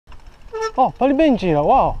Oh, Palibenjira.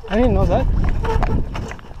 Wow, I didn't know that.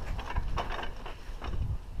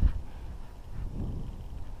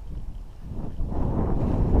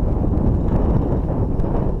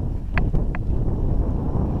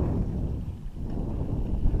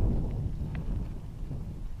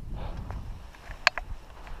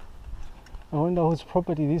 I wonder whose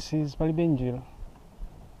property this is, Palibenjira.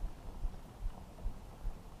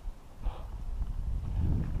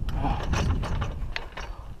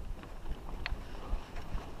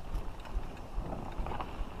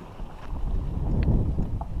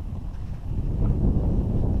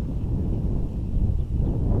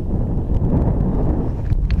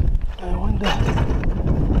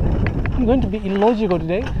 I'm going to be illogical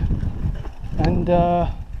today, and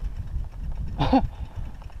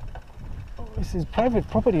this is private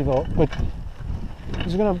property though, but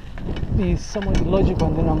it's gonna be somewhat illogical,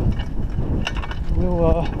 and then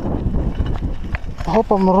I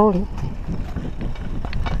hope I'm rolling.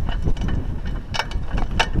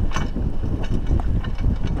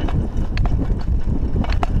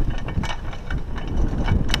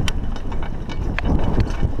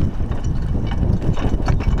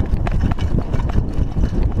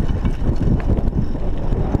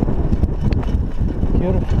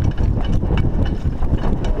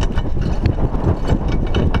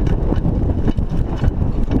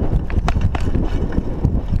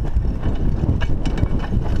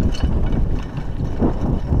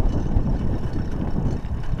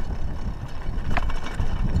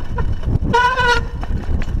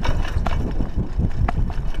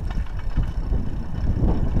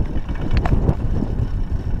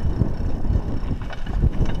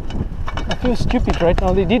 I feel stupid right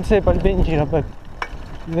now. They did say Palibenjira, but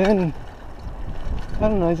then I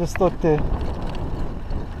don't know, I just thought the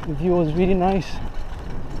view was really nice.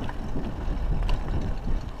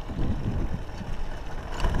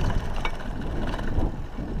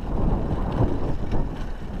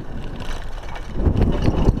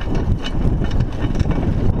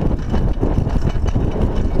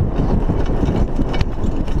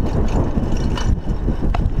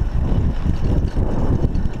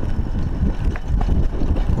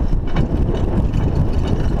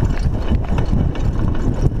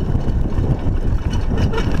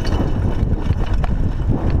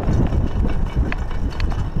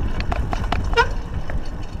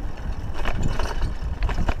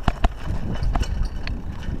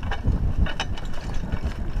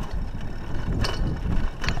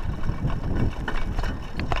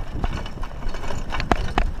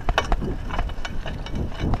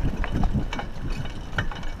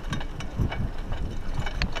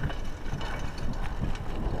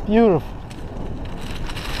 Beautiful.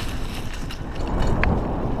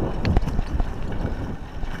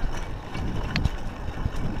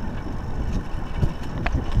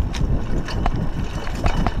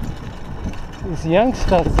 These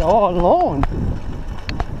youngsters are all alone.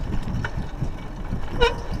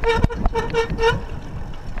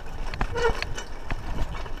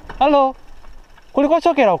 Hello. Kuliko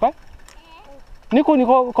chokera uka? Niku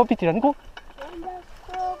niko kopitira niku?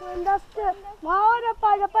 Maona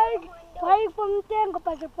pada pai pemtengo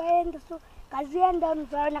pada paenda so kazienda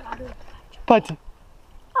mzaona kabisa. Pati.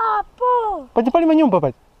 Apo. Pati pali manyumba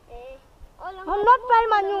pati. Not pai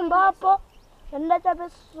manyumba hapo. Nenda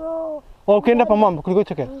tabeso. Oh, kenda pa mamba kuliko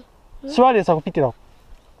chokera. Swale sa kupitira uko.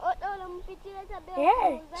 Ola mpitira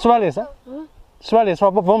tabe. Swale sa? Swale sa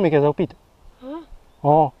hapo vomike za kupita.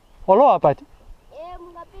 Oh. Oloa pati.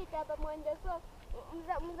 Mngapita hapa mwende so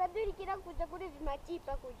mzaduri kila kuja kule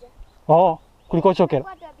vimachipa kuja. Oh, kuliko chokera.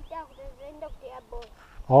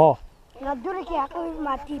 Oh. Naduri kia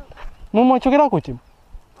vimachipa. Mumo chokera kuti.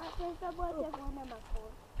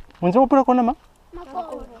 Mwenza upura kona ma?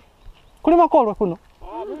 Makoro. Kuli makoro kuno.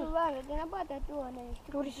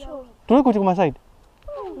 Tuli kuti kuma side.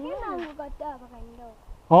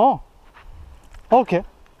 Oh. Okay.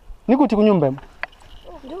 Nikuti kunyumba emu.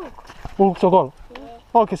 Ukusokolo.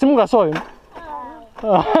 Okay, simunga soyo.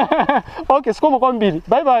 Okay, sikomo kwa mbili.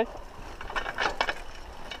 Bye bye.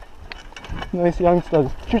 Nice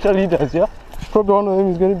youngsters, future leaders, yeah? Probably one of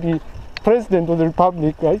them is going to be president of the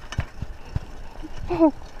republic, right?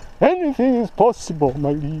 Anything is possible,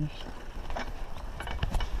 my liege.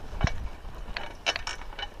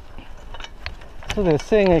 So they're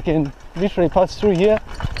saying I can literally pass through here.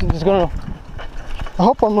 I'm just gonna, I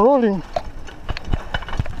hope I'm rolling.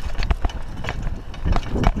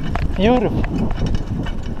 Beautiful.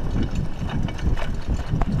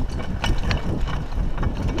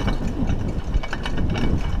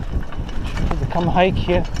 Come hike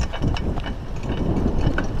here.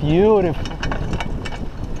 Beautiful.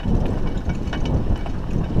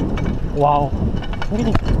 Wow. We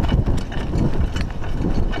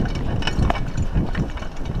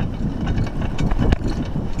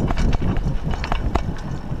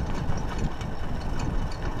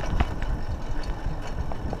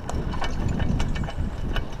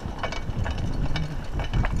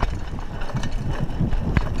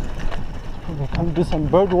come do some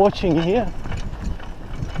bird watching here.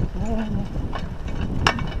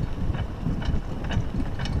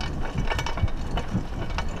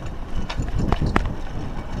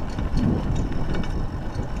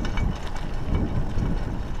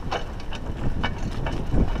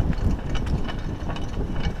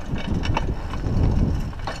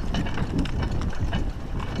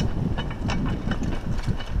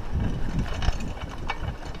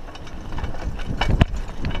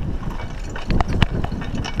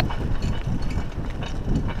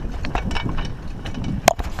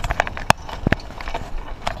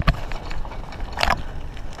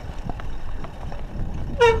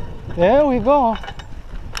 There we go.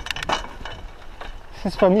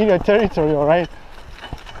 This is familiar territory, all right?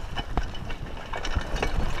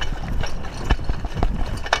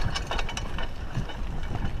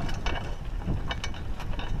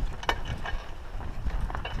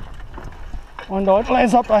 Wonder what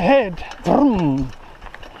lies up ahead. Vroom.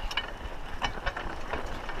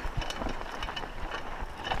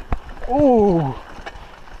 Oh.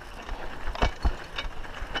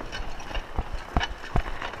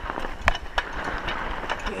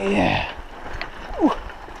 Yeah. Ooh.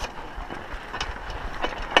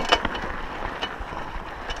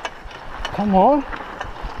 Come on.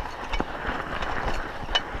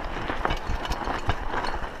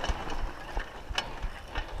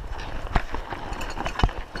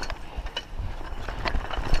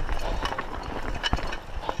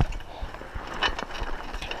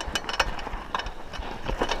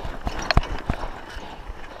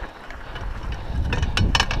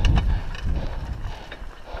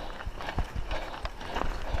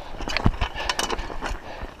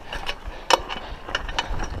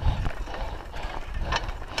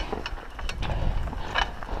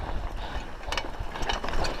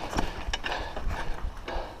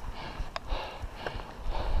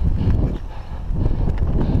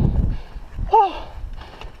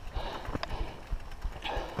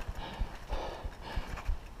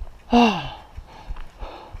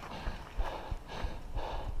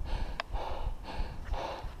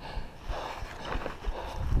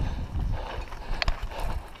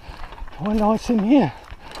 I wonder what's in here.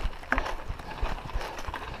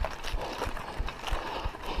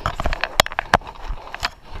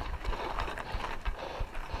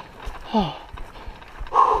 Oh.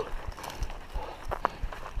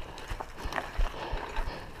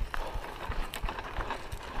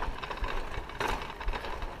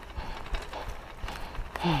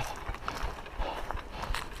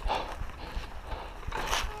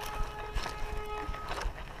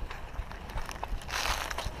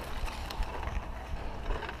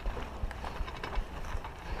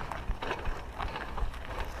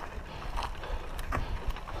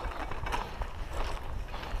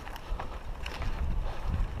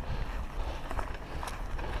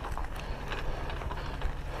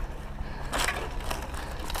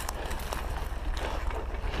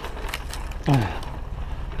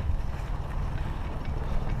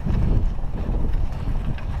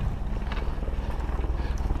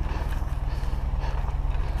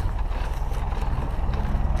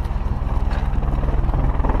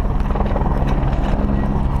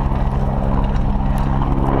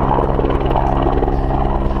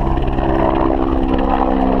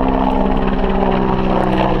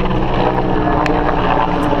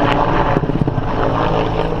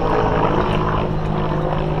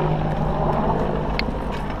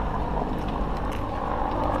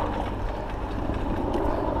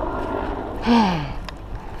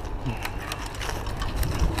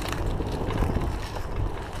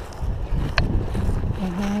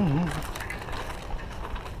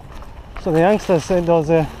 So the youngsters said there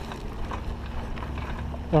was a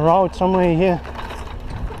route somewhere here.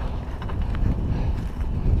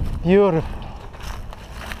 Beautiful.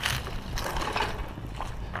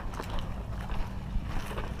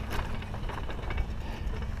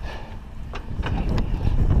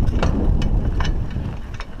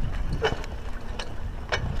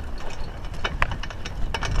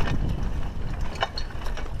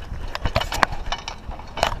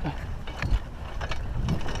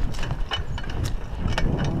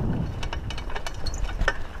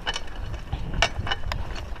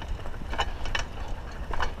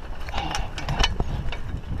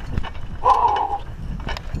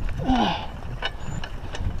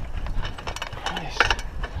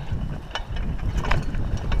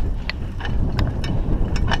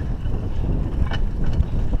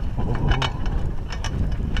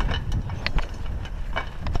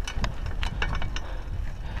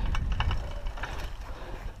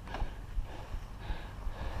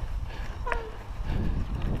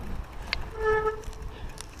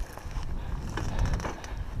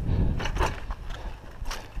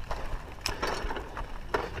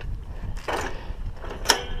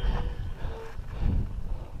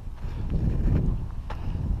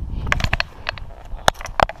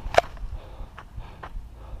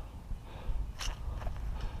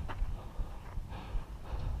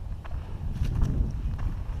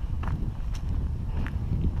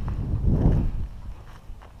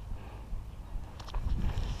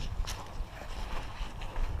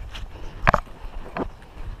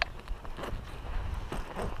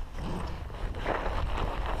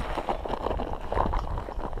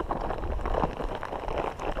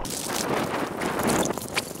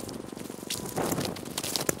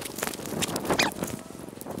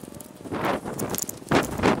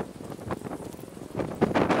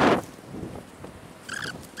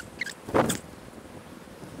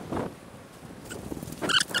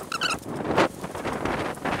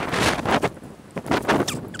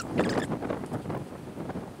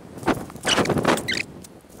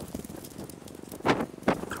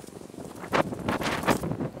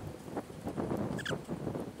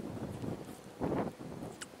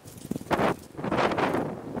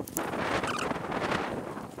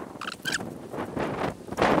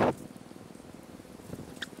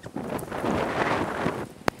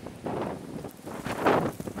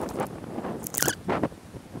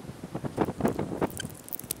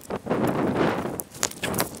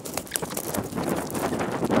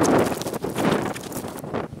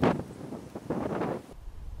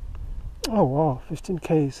 15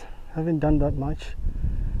 Ks. Haven't done that much.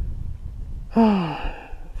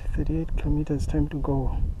 38 kilometers, time to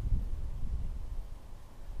go.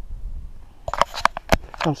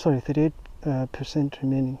 I'm sorry, 38%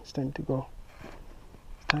 remaining. It's time to go.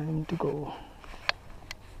 Time to go.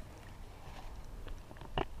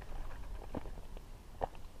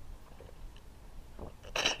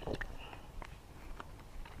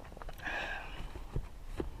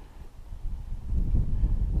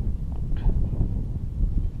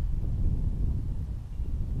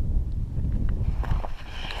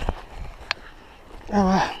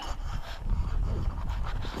 Ah.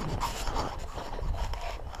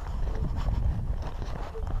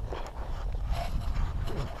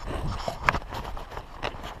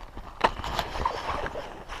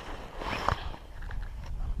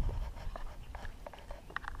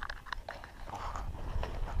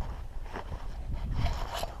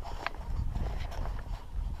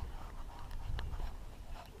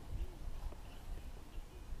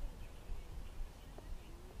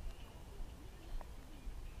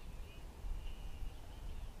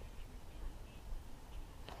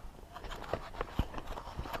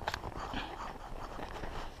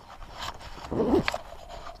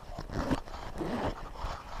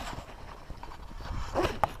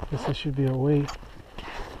 Guess there should be a way.